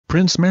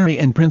Prince Mary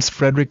and Prince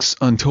Frederik's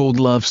untold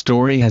love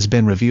story has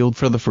been revealed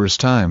for the first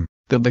time,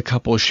 the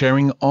couple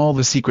sharing all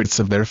the secrets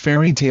of their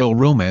fairy tale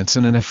romance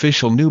in an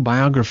official new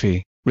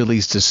biography,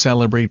 released to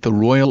celebrate the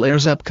royal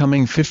heir's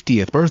upcoming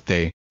 50th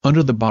birthday.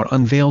 Under the Bar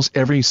unveils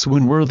every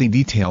swoon-worthy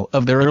detail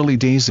of their early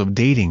days of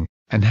dating,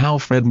 and how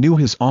Fred knew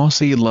his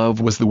Aussie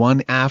love was the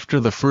one after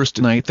the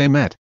first night they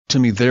met. To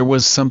me there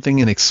was something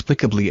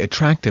inexplicably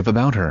attractive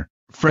about her,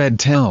 Fred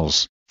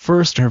tells.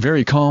 First, her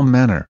very calm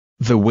manner,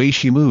 the way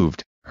she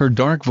moved, her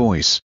dark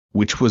voice,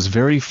 which was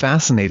very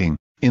fascinating.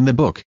 In the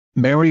book,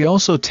 Mary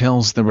also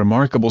tells the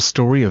remarkable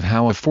story of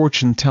how a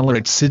fortune teller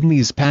at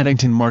Sydney's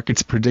Paddington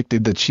markets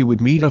predicted that she would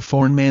meet a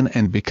foreign man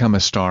and become a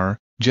star,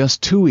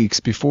 just 2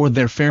 weeks before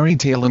their fairy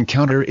tale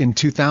encounter in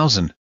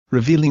 2000,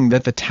 revealing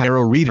that the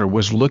tarot reader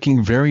was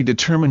looking very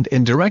determined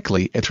and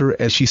directly at her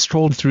as she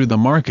strolled through the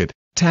market.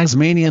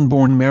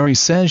 Tasmanian-born Mary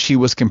says she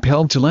was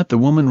compelled to let the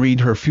woman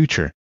read her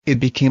future. It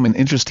became an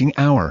interesting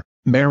hour,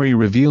 Mary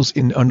reveals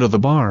in Under the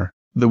Bar.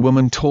 The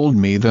woman told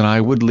me that I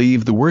would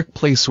leave the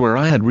workplace where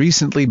I had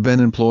recently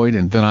been employed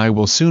and that I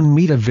will soon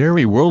meet a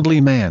very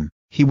worldly man.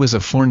 He was a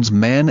foreign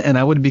man and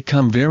I would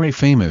become very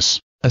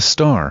famous, a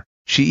star,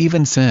 she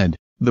even said.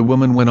 The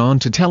woman went on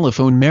to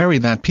telephone Mary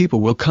that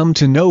people will come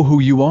to know who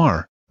you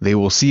are, they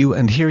will see you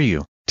and hear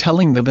you,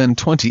 telling the then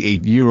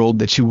 28-year-old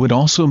that she would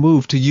also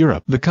move to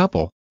Europe. The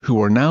couple,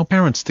 who are now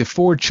parents to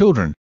 4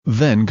 children,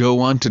 then go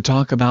on to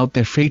talk about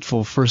their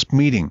fateful first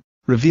meeting,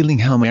 revealing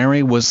how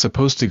Mary was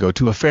supposed to go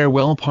to a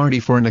farewell party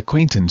for an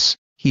acquaintance.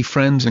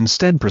 Friends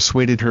instead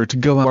persuaded her to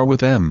go out with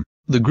them.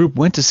 The group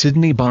went to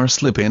Sydney Bar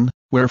Slip-In,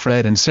 where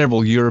Fred and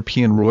several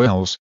European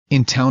royals,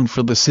 in town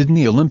for the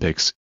Sydney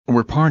Olympics,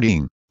 were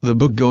partying. The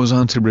book goes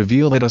on to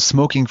reveal that a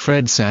smoking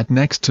Fred sat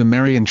next to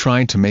Mary and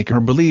tried to make her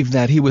believe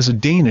that he was a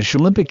Danish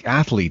Olympic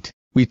athlete.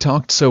 We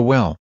talked so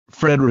well,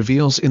 Fred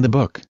reveals in the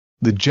book.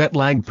 The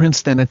jet-lagged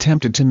prince then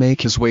attempted to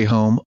make his way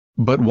home,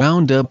 but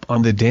wound up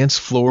on the dance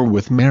floor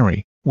with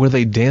Mary, where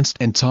they danced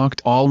and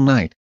talked all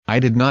night. I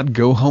did not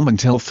go home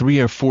until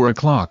 3 or 4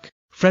 o'clock.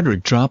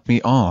 Frederik dropped me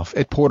off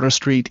at Porter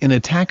Street in a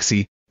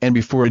taxi, and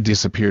before it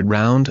disappeared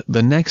round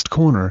the next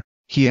corner,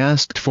 he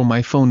asked for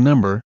my phone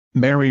number,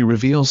 Mary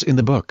reveals in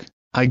the book.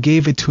 I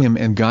gave it to him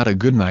and got a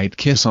goodnight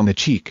kiss on the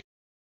cheek.